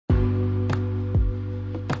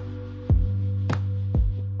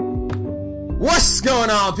What's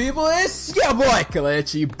going on, people? It's your boy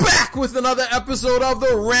Kalechi, back with another episode of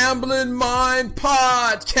the Ramblin' Mind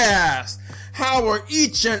Podcast. How are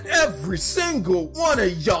each and every single one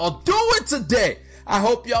of y'all doing today? I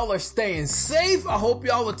hope y'all are staying safe. I hope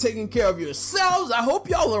y'all are taking care of yourselves. I hope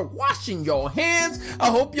y'all are washing your hands.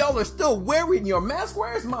 I hope y'all are still wearing your mask.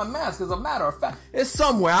 Where is my mask? As a matter of fact, it's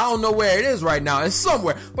somewhere. I don't know where it is right now. It's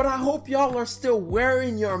somewhere. But I hope y'all are still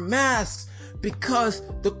wearing your masks, because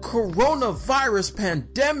the coronavirus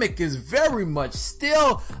pandemic is very much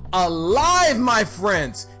still alive, my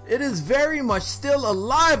friends. It is very much still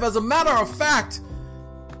alive. As a matter of fact,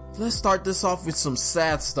 let's start this off with some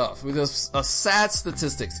sad stuff, with sad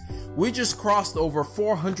statistics. We just crossed over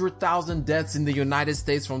 400,000 deaths in the United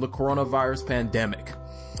States from the coronavirus pandemic.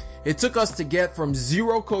 It took us to get from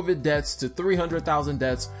 0 COVID deaths to 300,000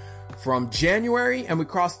 deaths from January, and we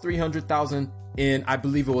crossed 300,000 in, I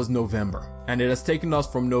believe it was November. And it has taken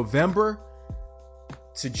us from November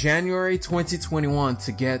to January 2021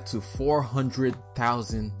 to get to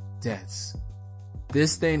 400,000 deaths.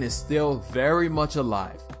 This thing is still very much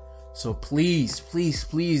alive. So please,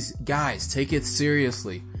 guys, take it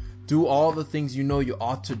seriously. Do all the things you know you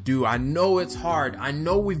ought to do. I know it's hard. I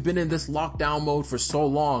know we've been in this lockdown mode for so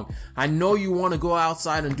long. I know you want to go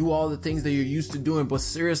outside and do all the things that you're used to doing. But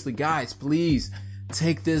seriously, guys, please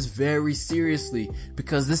take this very seriously,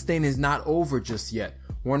 because this thing is not over just yet.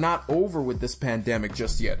 We're not over with this pandemic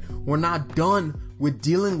just yet. We're not done with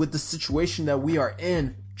dealing with the situation that we are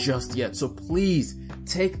in just yet. So please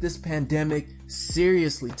take this pandemic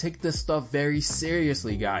seriously. Take this stuff very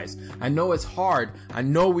seriously, guys. I know it's hard. I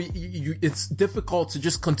know it's difficult to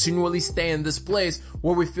just continually stay in this place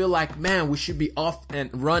where we feel like, man, we should be off and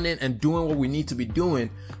running and doing what we need to be doing,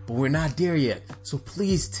 but we're not there yet. So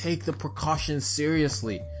please take the precautions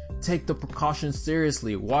seriously. Take the precautions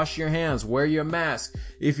seriously. Wash your hands. Wear your mask.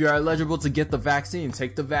 If you're eligible to get the vaccine,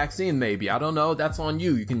 take the vaccine maybe. I don't know. That's on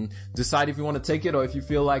you. You can decide if you want to take it, or if you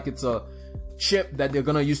feel like it's a chip that they're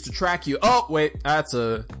gonna use to track you. Oh, wait. That's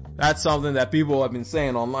something that people have been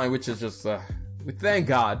saying online, which is just, we thank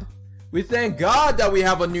God. We thank God that we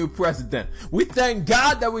have a new president. We thank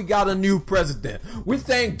God that we got a new president. We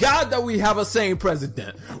thank God that we have a sane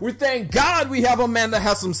president. We thank God we have a man that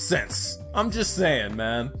has some sense. I'm just saying,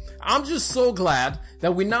 man. I'm just so glad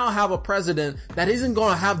that we now have a president that isn't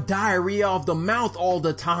gonna have diarrhea of the mouth all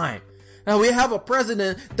the time. And we have a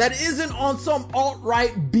president that isn't on some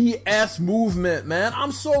alt-right BS movement, man.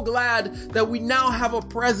 I'm so glad that we now have a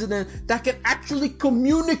president that can actually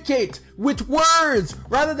communicate with words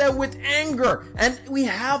rather than with anger. And we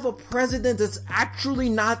have a president that's actually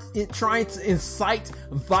not trying to incite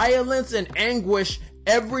violence and anguish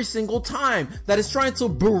every single time, that is trying to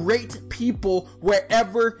berate people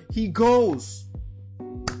wherever he goes.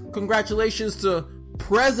 Congratulations to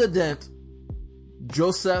President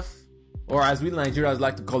Joseph, or as we Nigerians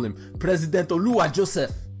like to call him, President Oluwa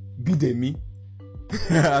Joseph Bidemi,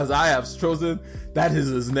 as I have chosen, that is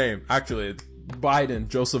his name. Actually,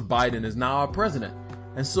 Joseph Biden is now our president.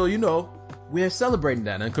 And so, we are celebrating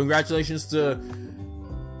that. And congratulations to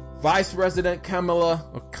Vice President Kamala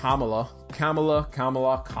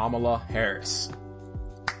Harris.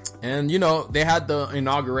 And, they had the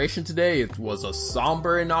inauguration today. It was a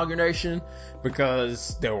somber inauguration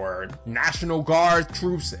because there were National Guard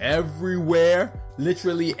troops everywhere,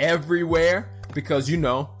 literally everywhere. Because,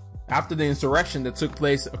 after the insurrection that took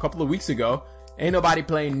place a couple of weeks ago, ain't nobody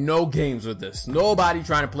playing no games with this. Nobody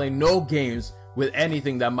trying to play no games with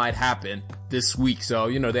anything that might happen this week. So,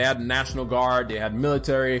 they had National Guard, they had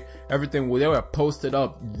military, everything. They were posted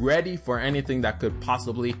up ready for anything that could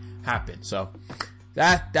possibly happen. So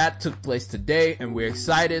that took place today, and we're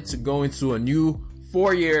excited to go into a new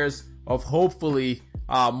 4 years of hopefully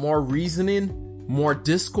more reasoning, more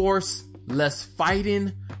discourse, less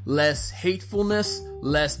fighting, less hatefulness,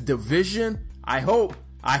 less division. I hope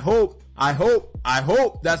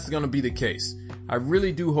that's going to be the case. I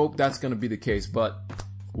really do hope that's going to be the case, but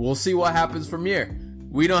we'll see what happens from here.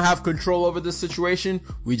 We don't have control over this situation.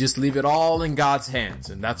 We just leave it all in God's hands.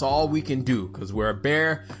 And that's all we can do, because we're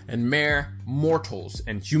bare and mere mortals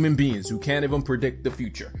and human beings who can't even predict the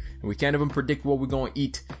future. And we can't even predict what we're going to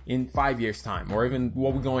eat in 5 years' time, or even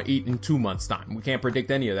what we're going to eat in 2 months' time. We can't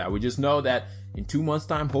predict any of that. We just know that in 2 months'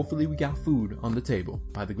 time, hopefully we got food on the table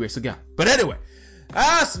by the grace of God. But anyway,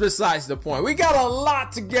 that's besides the point. We got a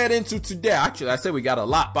lot to get into today. Actually, I said we got a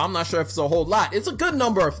lot, but I'm not sure if it's a whole lot. It's a good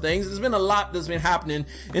number of things. There's been a lot that's been happening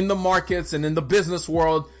in the markets and in the business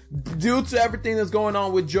world due to everything that's going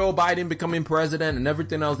on with Joe Biden becoming president and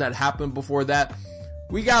everything else that happened before that.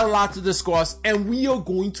 we got a lot to discuss, and we are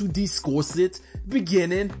going to discuss it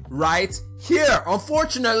beginning right here.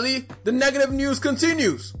 Unfortunately, the negative news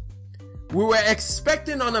continues. We were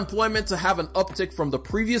expecting unemployment to have an uptick from the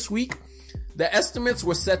previous week. The estimates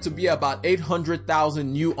were set to be about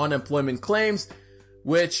 800,000 new unemployment claims,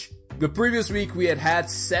 which the previous week we had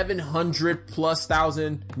 700 plus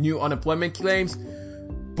thousand new unemployment claims.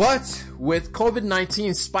 But with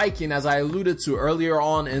COVID-19 spiking, as I alluded to earlier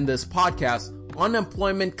on in this podcast,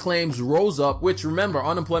 unemployment claims rose up, which remember,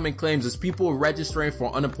 unemployment claims is people registering for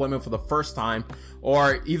unemployment for the first time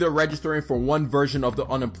or either registering for one version of the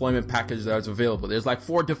unemployment package that's available. There's like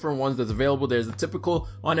 4 different ones that's available. There's the typical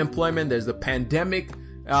unemployment, there's the pandemic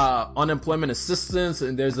unemployment assistance,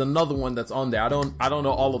 and there's another one that's on there. I don't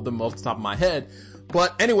know all of them off the top of my head.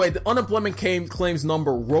 But anyway, the unemployment claims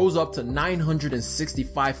number rose up to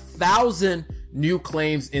 965,000 new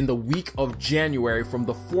claims in the week of January from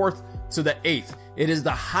the 4th to the 8th. It is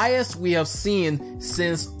the highest we have seen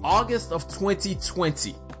since August of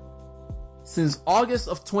 2020. Since August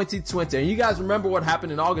of 2020. And you guys remember what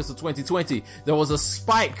happened in August of 2020. There was a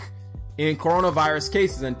spike in coronavirus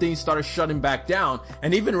cases and things started shutting back down.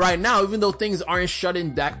 And even right now, even though things aren't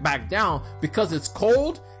shutting back down, because it's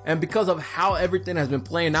cold and because of how everything has been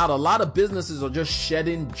playing out, a lot of businesses are just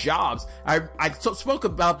shedding jobs. I spoke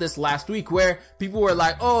about this last week where people were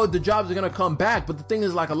like, oh, the jobs are going to come back. But the thing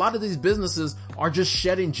is, like, a lot of these businesses are just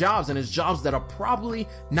shedding jobs, and it's jobs that are probably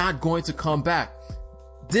not going to come back.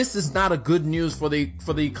 This is not a good news for the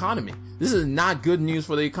economy. This is not good news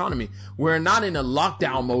for the economy. We're not in a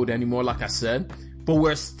lockdown mode anymore, like I said, but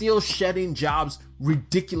we're still shedding jobs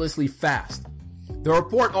ridiculously fast. The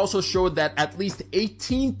report also showed that at least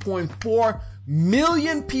 18.4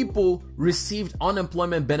 million people received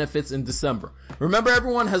unemployment benefits in December. Remember,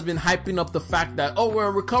 everyone has been hyping up the fact that, oh, we're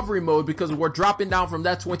in recovery mode because we're dropping down from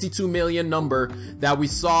that 22 million number that we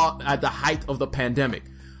saw at the height of the pandemic.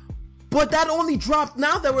 But that only dropped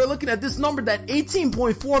now that we're looking at this number that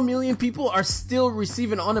 18.4 million people are still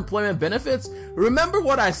receiving unemployment benefits. Remember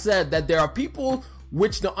what I said, that there are people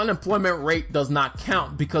which the unemployment rate does not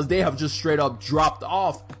count because they have just straight up dropped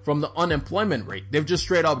off from the unemployment rate. They've just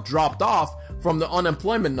straight up dropped off from the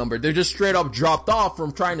unemployment number. They're just straight up dropped off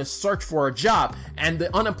from trying to search for a job, and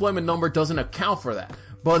the unemployment number doesn't account for that.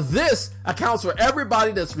 But this accounts for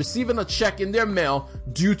everybody that's receiving a check in their mail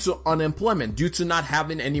due to unemployment, due to not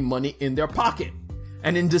having any money in their pocket.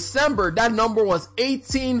 And in December, that number was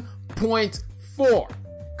 18.4.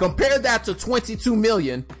 Compare that to 22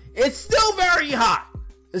 million. It's still very high.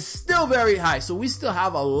 It's still very high. So we still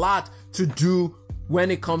have a lot to do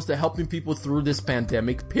when it comes to helping people through this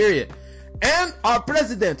pandemic period. And our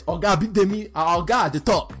president, Oga Bidemi, Oga at the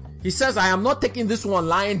top, he says, I am not taking this one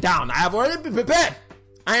lying down. I have already been prepared.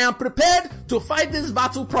 I am prepared to fight this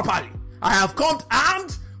battle properly. I have come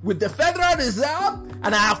armed with the Federal Reserve,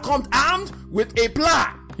 and I have come armed with a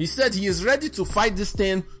plan. He said he is ready to fight this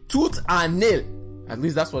thing tooth and nail. At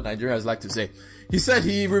least that's what Nigerians like to say. He said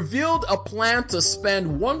he revealed a plan to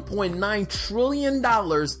spend $1.9 trillion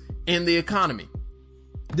in the economy.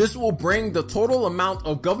 This will bring the total amount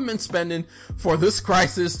of government spending for this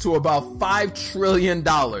crisis to about $5 trillion,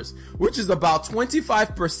 which is about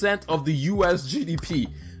 25% of the US GDP.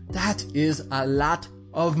 That is a lot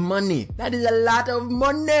of money. That is a lot of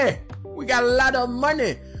money. We got a lot of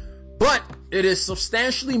money. But it is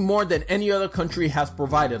substantially more than any other country has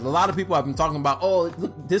provided. A lot of people have been talking about, oh,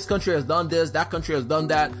 look, this country has done this, that country has done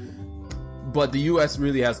that. But the US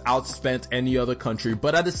really has outspent any other country.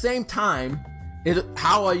 But at the same time,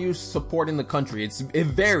 how are you supporting the country? It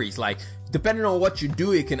varies. Like, depending on what you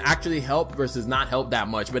do, it can actually help versus not help that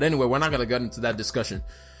much. But anyway, we're not going to get into that discussion.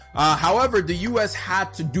 However, the U.S.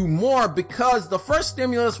 had to do more because the first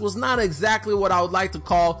stimulus was not exactly what I would like to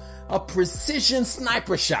call a precision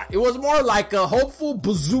sniper shot. It was more like a hopeful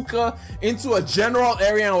bazooka into a general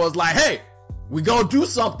area and was like, hey, we gonna do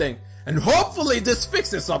something. And hopefully this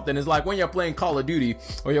fixes something. It's like when you're playing Call of Duty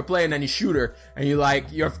or you're playing any shooter and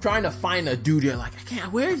you're trying to find a dude. You're like,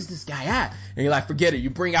 where is this guy at? And you're like, forget it. You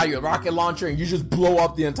bring out your rocket launcher and you just blow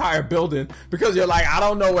up the entire building because you're like, I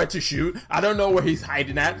don't know where to shoot. I don't know where he's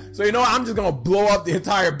hiding at. So you know what? I'm just going to blow up the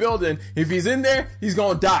entire building. If he's in there, he's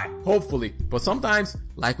going to die. Hopefully. But sometimes,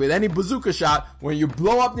 like with any bazooka shot, when you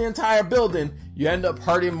blow up the entire building, you end up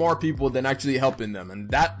hurting more people than actually helping them. And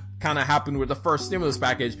that kind of happened with the first stimulus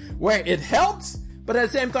package where it helped, but at the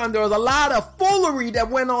same time there was a lot of foolery that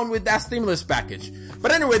went on with that stimulus package.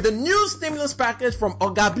 But anyway, the new stimulus package from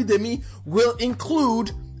Oga Bidemi will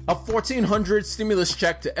include a $1,400 stimulus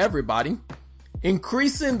check to everybody,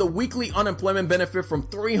 increasing the weekly unemployment benefit from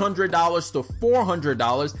 $300 to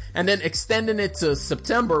 $400, and then extending it to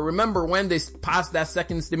September. Remember when they passed that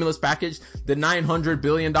second stimulus package, the $900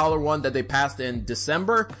 billion one that they passed in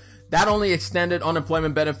December? That only extended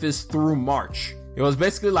unemployment benefits through March. It was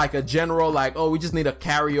basically like a general, like, oh, we just need a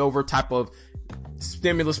carryover type of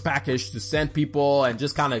stimulus package to send people and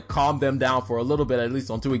just kind of calm them down for a little bit, at least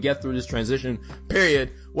until we get through this transition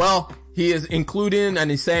period. Well, he is including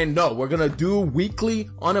and he's saying, no, we're going to do weekly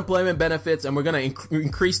unemployment benefits and we're going to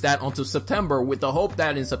increase that until September with the hope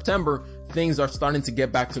that in September, things are starting to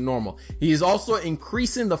get back to normal. He is also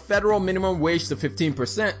increasing the federal minimum wage to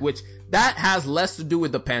 15%, which that has less to do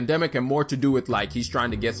with the pandemic and more to do with like he's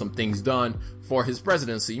trying to get some things done for his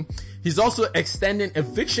presidency. He's also extending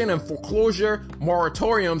eviction and foreclosure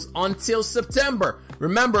moratoriums until September.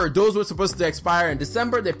 Remember, those were supposed to expire in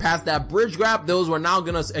December. They passed that bridge gap. Those were now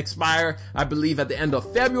going to expire, I believe, at the end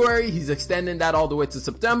of February. He's extending that all the way to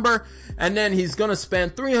September. And then he's going to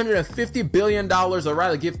spend $350 billion, or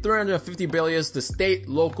rather give $350 billion to state,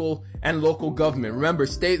 local, and local government. Remember,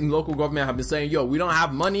 state and local government have been saying, yo, we don't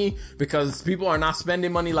have money because people are not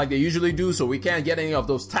spending money like they usually do. So we can't get any of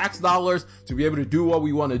those tax dollars to be able to do what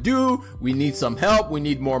we want to do. We need some help. We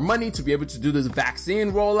need more money to be able to do this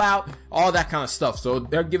vaccine rollout, all that kind of stuff. So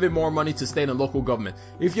they're giving more money to state and local government.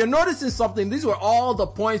 If you're noticing something, these were all the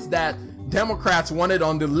points that Democrats wanted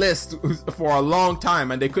on the list for a long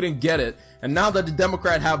time and they couldn't get it. And now that the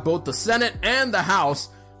Democrats have both the Senate and the House,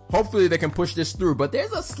 hopefully they can push this through. But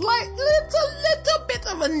there's a slight little bit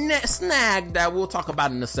of a snag that we'll talk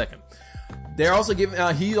about in a second. They're also giving,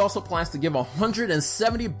 he also plans to give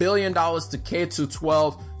 $170 billion to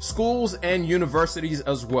K-12 schools and universities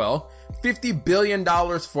as well. $50 billion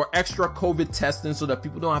for extra COVID testing so that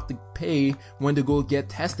people don't have to pay when they go get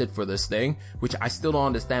tested for this thing, which I still don't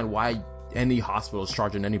understand why any hospital is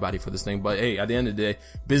charging anybody for this thing. But hey, at the end of the day,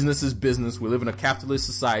 business is business. We live in a capitalist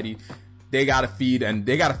society. They gotta feed and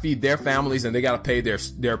they gotta feed their families and they gotta pay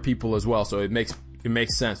their people as well. So it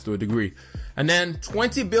makes sense to a degree. And then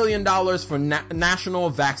 $20 billion for national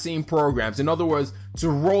vaccine programs. In other words, to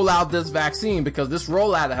roll out this vaccine, because this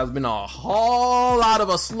rollout has been a whole lot of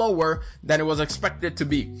a slower than it was expected to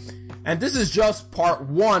be. And this is just part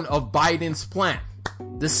one of Biden's plan.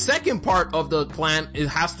 The second part of the plan, it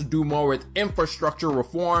has to do more with infrastructure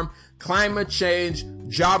reform, climate change,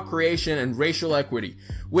 job creation, and racial equity,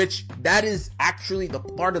 which that is actually the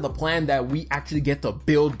part of the plan that we actually get to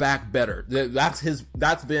build back better. That's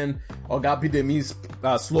been Ogabidemi's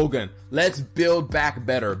slogan. Let's build back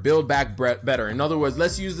better, build back better. In other words,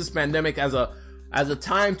 let's use this pandemic as a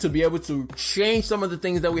time to be able to change some of the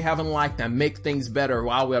things that we haven't liked and make things better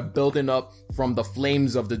while we're building up from the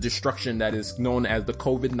flames of the destruction that is known as the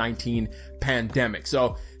COVID-19 pandemic.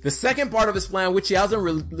 So the second part of his plan, which he hasn't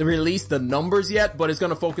released the numbers yet, but it's going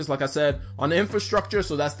to focus, like I said, on infrastructure.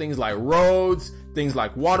 So that's things like roads, things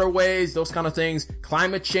like waterways, those kind of things,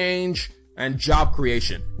 climate change, and job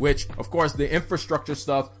creation, which of course the infrastructure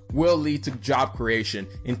stuff will lead to job creation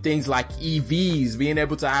in things like EVs, being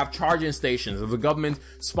able to have charging stations. If the government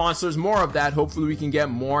sponsors more of that, hopefully we can get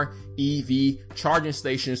more EV charging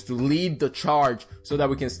stations to lead the charge so that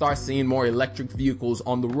we can start seeing more electric vehicles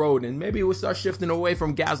on the road, and maybe we'll start shifting away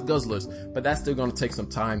from gas guzzlers, but that's still going to take some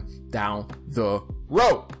time down the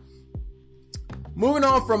road. Moving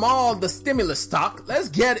on from all the stimulus talk, let's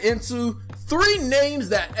get into 3 names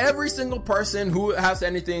that every single person who has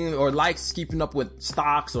anything or likes keeping up with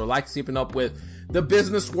stocks or likes keeping up with the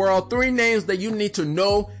business world, 3 names that you need to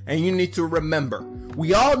know and you need to remember.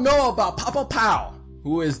 We all know about Papa Powell,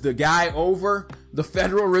 who is the guy over the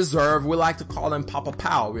Federal Reserve. We like to call him Papa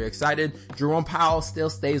Powell. We're excited Jerome Powell still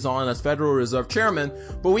stays on as Federal Reserve Chairman,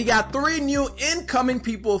 but we got 3 new incoming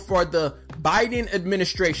people for the Biden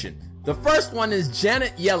administration. The first one is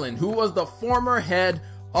Janet Yellen, who was the former head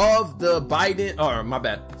of the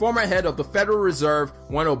former head of the Federal Reserve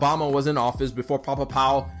when Obama was in office, before Papa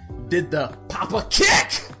Powell did the Papa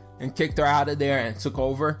kick and kicked her out of there and took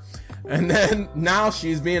over. And then now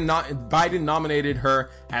she's Biden nominated her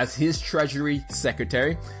as his Treasury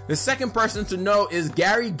Secretary. The second person to know is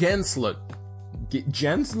Gary Gensler.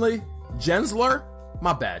 Gary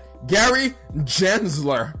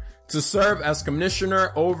Gensler, to serve as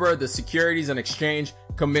commissioner over the Securities and Exchange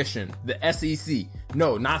Commission, the SEC.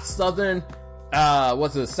 No, not Southeastern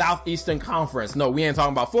Conference. No, we ain't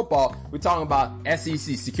talking about football. We're talking about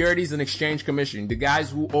SEC, Securities and Exchange Commission, the guys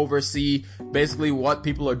who oversee basically what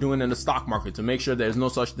people are doing in the stock market to make sure there's no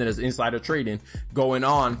such thing as insider trading going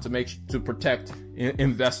on to protect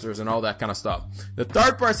investors and all that kind of stuff. The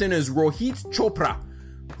third person is Rohit Chopra,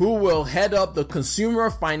 who will head up the Consumer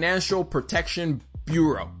Financial Protection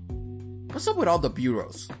Bureau. What's up with all the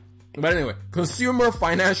bureaus? But anyway, Consumer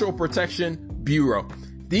Financial Protection Bureau.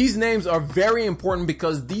 These names are very important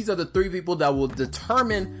because these are the three people that will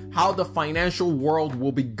determine how the financial world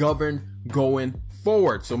will be governed going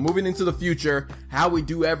forward. So moving into the future, how we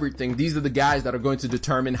do everything, these are the guys that are going to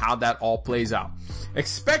determine how that all plays out.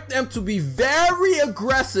 Expect them to be very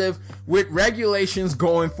aggressive with regulations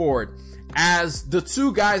going forward, as the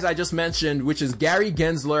two guys I just mentioned, which is Gary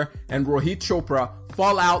Gensler and Rohit Chopra,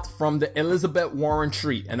 fall out from the Elizabeth Warren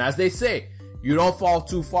tree. And as they say, you don't fall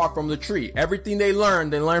too far from the tree. Everything they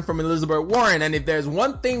learn from Elizabeth Warren. And if there's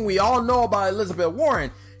one thing we all know about Elizabeth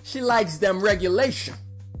Warren, she likes them regulation.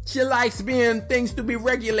 She likes things to be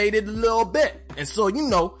regulated a little bit. And so,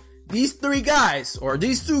 these three guys, or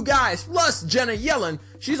these two guys, plus Janet Yellen,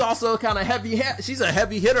 she's also kind of she's a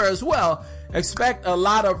heavy hitter as well. Expect a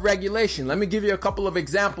lot of regulation. Let me give you a couple of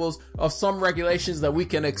examples of some regulations that we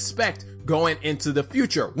can expect going into the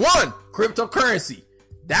future. One, cryptocurrency.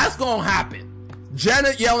 That's gonna happen.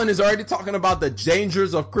 Janet Yellen is already talking about the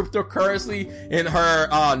dangers of cryptocurrency in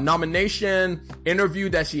her nomination interview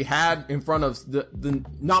that she had in front of the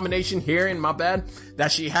nomination hearing,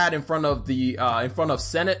 that she had in front of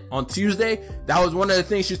Senate on Tuesday. That was one of the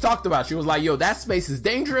things she talked about. She was like, yo, that space is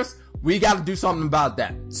dangerous. We got to do something about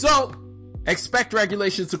that. So expect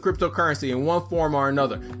regulations to cryptocurrency in one form or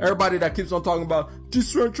another. Everybody that keeps on talking about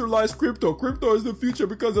decentralized crypto is the future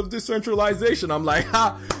because of decentralization. I'm like,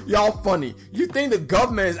 y'all funny. You think the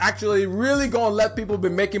government is actually really gonna let people be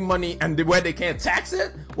making money and where they can't tax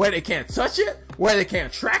it, where they can't touch it, where they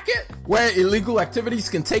can't track it, where illegal activities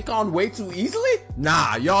can take on way too easily?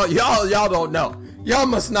 Nah, y'all don't know. Y'all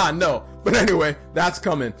must not know. But anyway, that's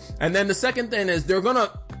coming. And then the second thing is they're gonna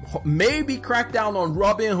maybe crack down on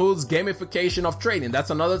Robinhood's gamification of trading. That's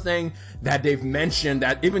another thing that they've mentioned,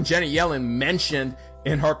 that even Janet Yellen mentioned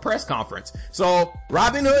in her press conference. So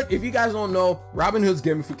Robinhood, if you guys don't know, Robinhood's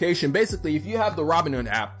gamification, basically if you have the Robinhood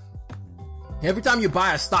app, every time you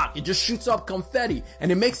buy a stock, it just shoots up confetti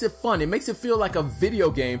and it makes it fun. It makes it feel like a video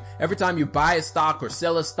game. Every time you buy a stock or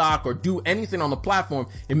sell a stock or do anything on the platform,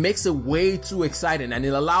 it makes it way too exciting, and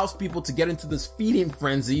it allows people to get into this feeding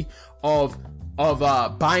frenzy of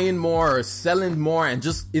buying more or selling more, and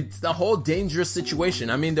it's the whole dangerous situation.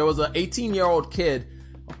 I mean, there was an 18-year-old kid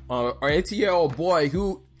or 18-year-old boy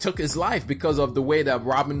who took his life because of the way that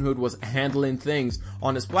Robinhood was handling things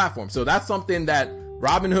on his platform. So that's something that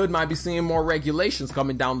Robinhood might be seeing more regulations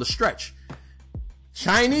coming down the stretch.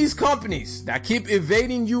 Chinese companies that keep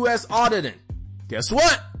evading U.S. auditing. Guess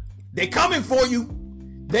what? They coming for you.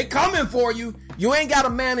 They coming for you. You ain't got a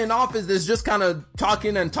man in office that's just kind of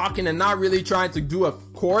talking and not really trying to do a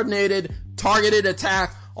coordinated, targeted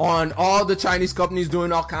attack on all the Chinese companies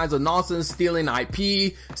doing all kinds of nonsense, stealing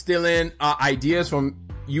IP, stealing ideas from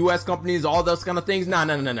U.S. companies, all those kind of things. Nah.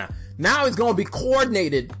 Now it's going to be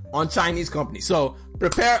coordinated on Chinese companies. So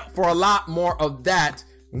prepare for a lot more of that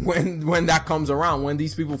when that comes around, when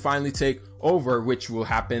these people finally take over, which will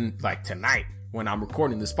happen like tonight when I'm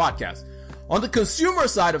recording this podcast. On the consumer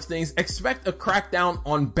side of things, expect a crackdown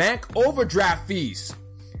on bank overdraft fees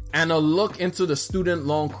and a look into the student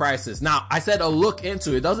loan crisis. Now, I said a look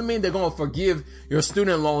into it. Doesn't mean they're going to forgive your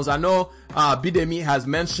student loans. I know Bidemi has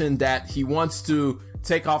mentioned that he wants to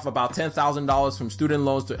take off about $10,000 from student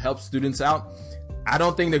loans to help students out. I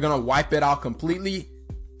don't think they're going to wipe it out completely.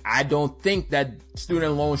 I don't think that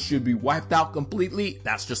student loans should be wiped out completely.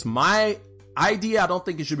 That's just my idea. I don't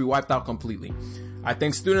think it should be wiped out completely. I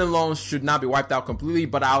think student loans should not be wiped out completely,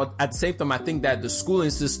 but at the same time, I think that the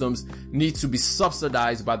schooling systems need to be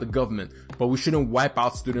subsidized by the government, but we shouldn't wipe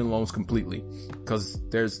out student loans completely, because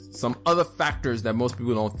there's some other factors that most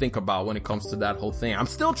people don't think about when it comes to that whole thing. I'm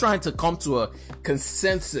still trying to come to a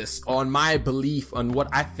consensus on my belief on what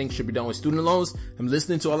I think should be done with student loans. I'm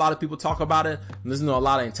listening to a lot of people talk about it. I'm listening to a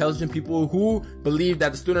lot of intelligent people who believe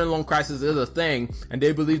that the student loan crisis is a thing, and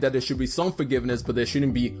they believe that there should be some forgiveness, but there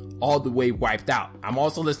shouldn't be all the way wiped out. I'm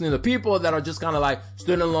also listening to people that are just kind of like,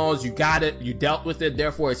 student loans, you got it, you dealt with it,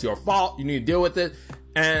 therefore it's your fault, you need to deal with it.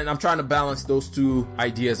 And I'm trying to balance those two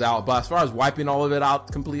ideas out. But as far as wiping all of it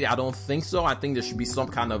out completely, I don't think so. I think there should be some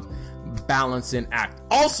kind of balancing act.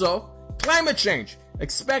 Also, climate change.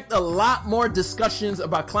 Expect a lot more discussions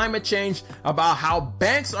about climate change, about how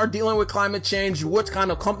banks are dealing with climate change, what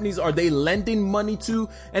kind of companies are they lending money to,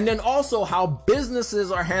 and then also how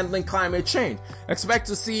businesses are handling climate change. Expect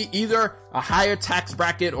to see either a higher tax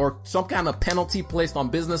bracket or some kind of penalty placed on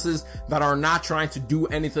businesses that are not trying to do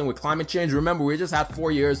anything with climate change. Remember, we just had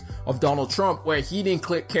 4 years of Donald Trump where he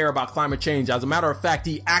didn't care about climate change. As a matter of fact,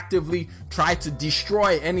 he actively tried to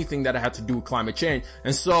destroy anything that had to do with climate change.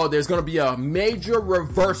 And so there's going to be a major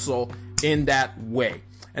reversal in that way.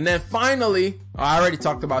 And then finally, I already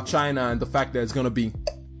talked about China and the fact that it's going to be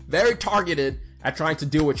very targeted at trying to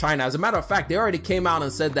deal with China. As a matter of fact, they already came out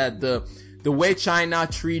and said that the way China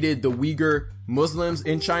treated the Uyghur Muslims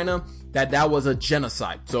in China, that was a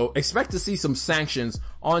genocide. So expect to see some sanctions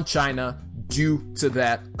on China due to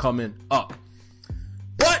that coming up.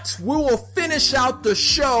 But we will finish out the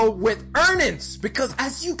show with earnings, because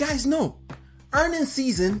as you guys know, earnings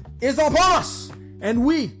season is upon us and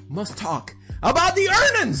we must talk about the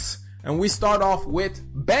earnings. And we start off with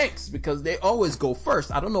banks because they always go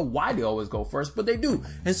first. I don't know why they always go first, but they do.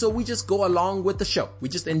 And so we just go along with the show. We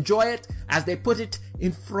just enjoy it as they put it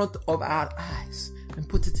in front of our eyes and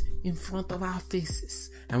put it in front of our faces.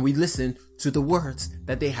 And we listen to the words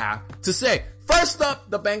that they have to say. First up,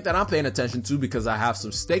 the bank that I'm paying attention to because I have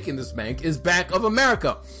some stake in this bank is Bank of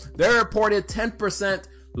America. They reported 10%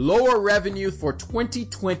 lower revenue for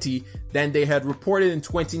 2020 than they had reported in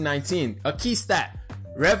 2019. A key stat.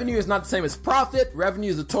 Revenue is not the same as profit. Revenue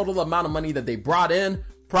is the total amount of money that they brought in.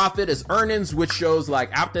 Profit is earnings, which shows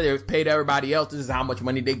like after they've paid everybody else, this is how much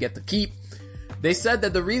money they get to keep. They said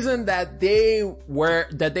that the reason that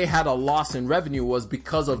they had a loss in revenue was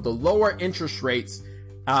because of the lower interest rates,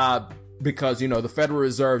 because, the Federal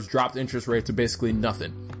Reserve's dropped interest rates to basically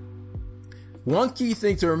nothing. One key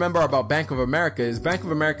thing to remember about Bank of America is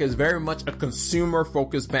very much a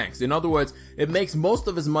consumer-focused bank. In other words, it makes most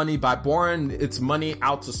of its money by borrowing its money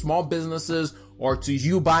out to small businesses or to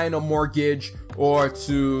you buying a mortgage or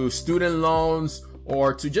to student loans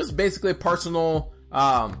or to just basically personal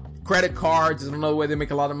credit cards is another way they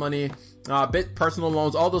make a lot of money. Personal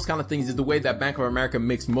loans, all those kind of things is the way that Bank of America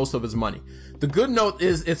makes most of its money. The good note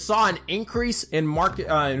is it saw an increase in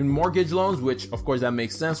in mortgage loans, which of course that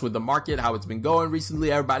makes sense with the market, how it's been going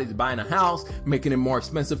recently. Everybody's buying a house, making it more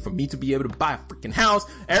expensive for me to be able to buy a freaking house.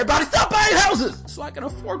 Everybody stop buying houses so I can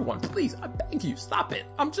afford one. Please, I beg you, stop it.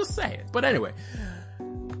 I'm just saying. But anyway.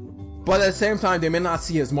 But at the same time, they may not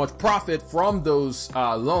see as much profit from those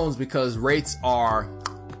loans because rates are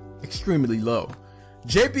extremely low.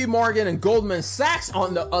 JP Morgan and Goldman Sachs,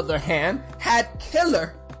 on the other hand, had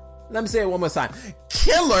killer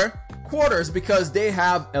quarters because they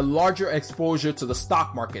have a larger exposure to the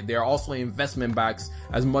stock market. They are also investment banks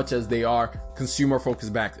as much as they are consumer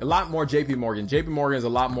focused banks. A lot more JP Morgan. JP Morgan is a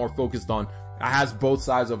lot more focused on, has both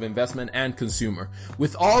sides of investment and consumer.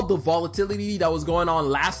 With all the volatility that was going on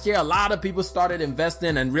last year, a lot of people started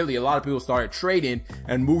investing and really a lot of people started trading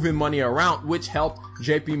and moving money around, which helped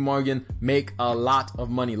JP Morgan make a lot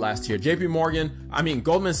of money last year.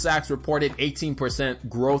 Goldman Sachs reported 18%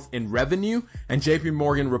 growth in revenue and JP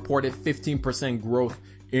Morgan reported 15% growth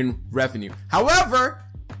in revenue. However,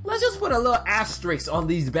 let's just put a little asterisk on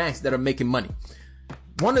these banks that are making money.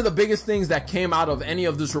 One of the biggest things that came out of any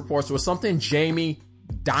of these reports was something Jamie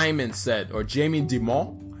Dimon said, or Jamie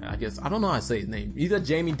Dimon. I guess, I don't know how to say his name. Either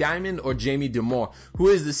Jamie Dimon or Jamie Dimon, who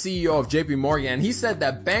is the CEO of JP Morgan. And he said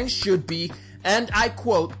that banks should be, and I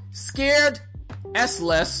quote, scared as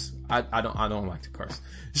less, I don't like to curse,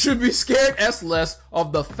 should be scared as less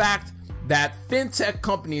of the fact that fintech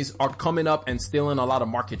companies are coming up and stealing a lot of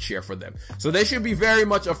market share for them. So they should be very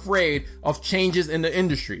much afraid of changes in the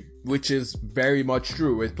industry, which is very much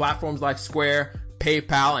true with platforms like Square,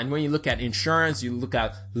 PayPal, and when you look at insurance, you look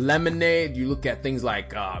at Lemonade, you look at things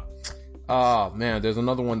like, there's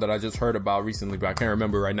another one that I just heard about recently, but I can't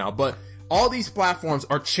remember right now. But all these platforms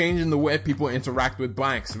are changing the way people interact with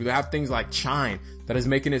banks. We have things like Chime that is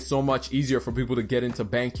making it so much easier for people to get into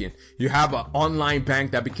banking. You have an online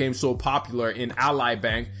bank that became so popular in Ally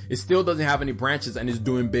Bank. It still doesn't have any branches and is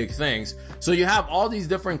doing big things. So you have all these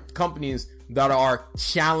different companies that are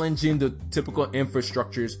challenging the typical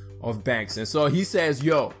infrastructures of banks. And so he says,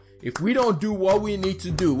 if we don't do what we need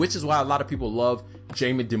to do, which is why a lot of people love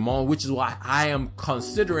Jamie Dimon, which is why I am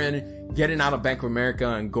considering getting out of Bank of America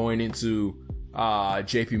and going into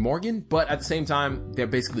JP Morgan, but at the same time, they're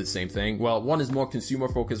basically the same thing. Well, one is more consumer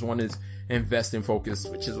focused, one is investing focused,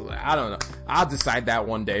 which is, I don't know. I'll decide that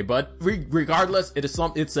one day, but regardless,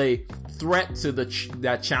 it's a threat to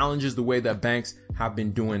that challenges the way that banks have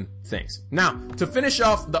been doing things. Now, to finish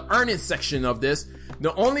off the earnings section of this,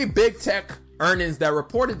 the only big tech earnings that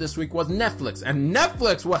reported this week was Netflix. And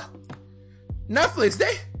Netflix,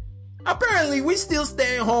 apparently we still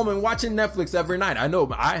staying home and watching Netflix every night. I know,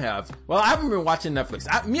 but I haven't been watching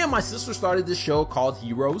Netflix. Me and my sister started this show called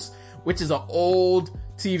Heroes, which is an old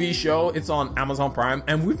TV show. It's on Amazon Prime,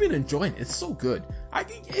 and we've been enjoying it. It's so good.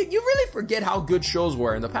 You really forget how good shows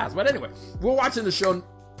were in the past. But anyway, we're watching the show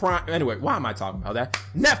Prime. Anyway, why am I talking about that?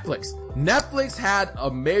 Netflix had a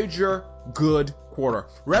major good quarter.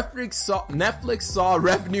 Netflix saw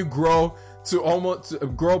revenue grow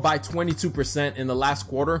to grow by 22% in the last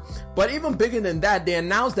quarter. But even bigger than that, they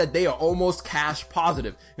announced that they are almost cash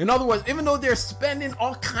positive. In other words, even though they're spending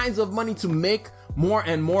all kinds of money to make more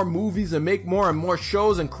and more movies and make more and more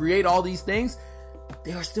shows and create all these things,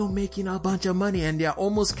 they are still making a bunch of money and they're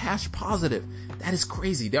almost cash positive. That is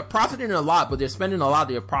crazy. They're profiting a lot, but they're spending a lot of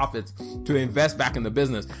their profits to invest back in the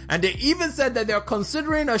business. And they even said that they're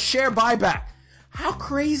considering a share buyback. How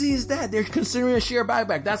crazy is that? They're considering a share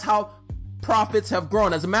buyback. That's how profits have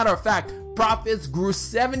grown. As a matter of fact, profits grew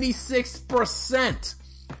 76%.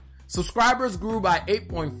 Subscribers grew by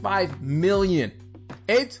 8.5 million.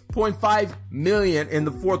 8.5 million in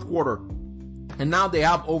the fourth quarter. And now they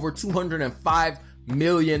have over 205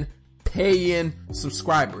 million paying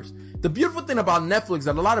subscribers. The beautiful thing about Netflix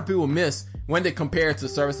that a lot of people miss when they compare it to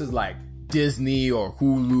services like Disney or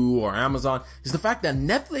Hulu or Amazon is the fact that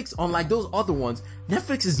Netflix, unlike those other ones,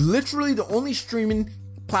 Netflix is literally the only streaming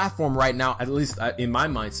platform right now, at least in my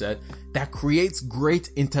mindset, that creates great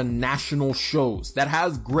international shows, that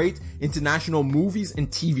has great international movies and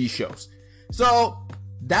TV shows. So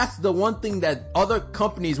that's the one thing that other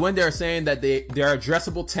companies, when they're saying that their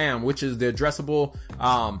addressable TAM, which is the addressable,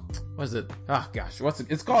 what is it? Oh gosh,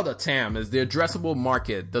 it's called a TAM, is the addressable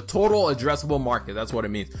market, the total addressable market. That's what it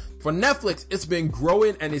means. For Netflix, it's been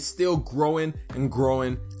growing and it's still growing and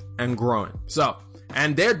growing and growing. So,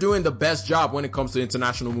 and they're doing the best job when it comes to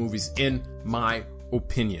international movies, in my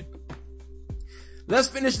opinion. Let's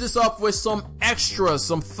finish this up with some extras,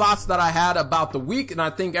 some thoughts that I had about the week, and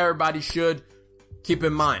I think everybody should keep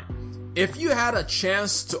in mind. If you had a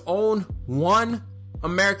chance to own one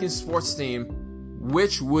American sports team,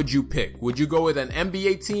 which would you pick? Would you go with an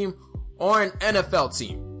NBA team or an NFL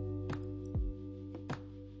team?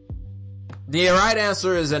 The right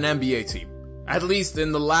answer is an NBA team. At least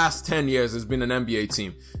in the last 10 years, it's been an NBA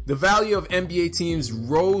team. The value of NBA teams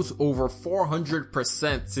rose over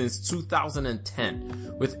 400% since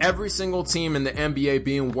 2010, with every single team in the NBA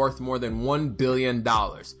being worth more than $1 billion.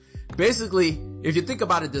 Basically, if you think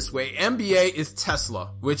about it this way, NBA is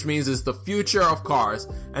Tesla, which means it's the future of cars,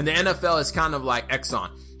 and the NFL is kind of like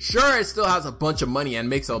Exxon. Sure, it still has a bunch of money and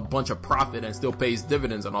makes a bunch of profit and still pays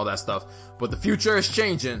dividends and all that stuff, but the future is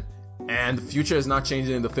changing, and the future is not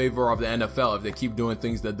changing in the favor of the NFL if they keep doing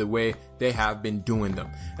things the way they have been doing them.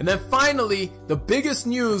 And then finally, the biggest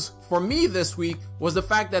news for me this week was the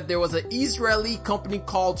fact that there was an Israeli company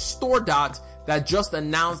called StoreDot that just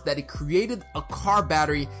announced that it created a car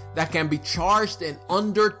battery that can be charged in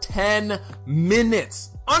under 10 minutes.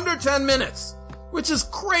 Under 10 minutes! Which is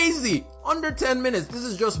crazy! Under 10 minutes. This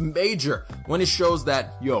is just major when it shows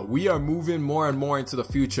that, we are moving more and more into the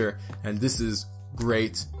future, and this is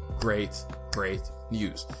great, great, great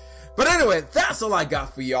news. But anyway, that's all I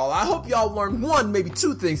got for y'all. I hope y'all learned one, maybe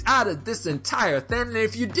two things out of this entire thing, and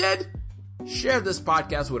if you did, share this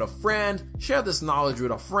podcast with a friend, share this knowledge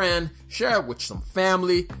with a friend, share it with some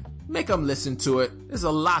family, make them listen to it. There's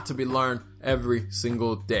a lot to be learned every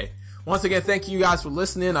single day. Once again, thank you guys for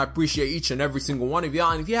listening. I appreciate each and every single one of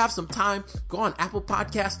y'all. And if you have some time, go on Apple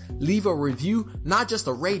Podcasts, leave a review, not just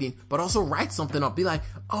a rating, but also write something up. Be like,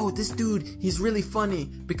 oh, this dude, he's really funny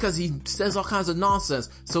because he says all kinds of nonsense.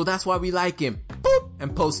 So that's why we like him. Boop,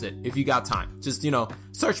 and post it if you got time. Just,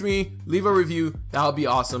 search me, leave a review. That'll be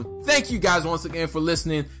awesome. Thank you guys once again for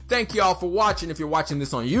listening. Thank y'all for watching if you're watching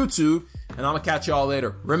this on YouTube. And I'm gonna catch y'all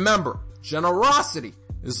later. Remember, generosity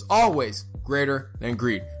is always greater than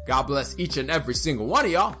greed. God bless each and every single one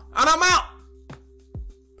of y'all, and I'm out.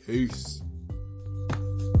 Peace.